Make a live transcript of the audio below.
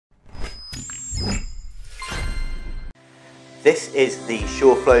This is the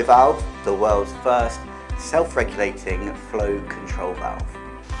Sureflow Valve, the world's first self-regulating flow control valve.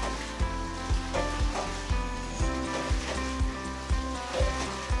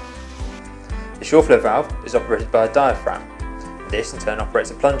 The Sureflow valve is operated by a diaphragm. This in turn operates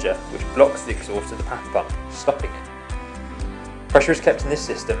a plunger which blocks the exhaust of the path pump, stopping it. Pressure is kept in this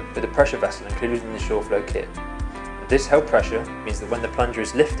system with a pressure vessel included in the Sureflow kit. This held pressure means that when the plunger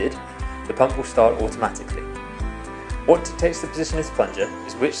is lifted, the pump will start automatically. What dictates the position of this plunger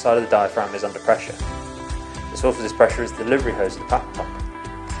is which side of the diaphragm is under pressure. The source of this pressure is the delivery hose of the path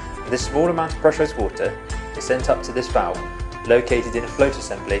pump. This small amount of pressurised water is sent up to this valve, located in a float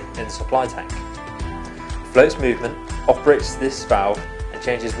assembly in the supply tank. The float's movement operates this valve and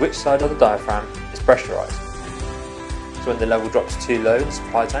changes which side of the diaphragm is pressurised. So when the level drops too low in the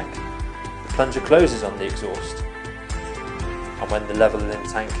supply tank, the plunger closes on the exhaust. And when the level in the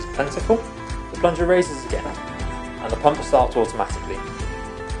tank is plentiful, the plunger raises again, and the pump starts automatically,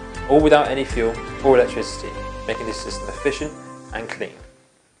 all without any fuel or electricity, making this system efficient and clean.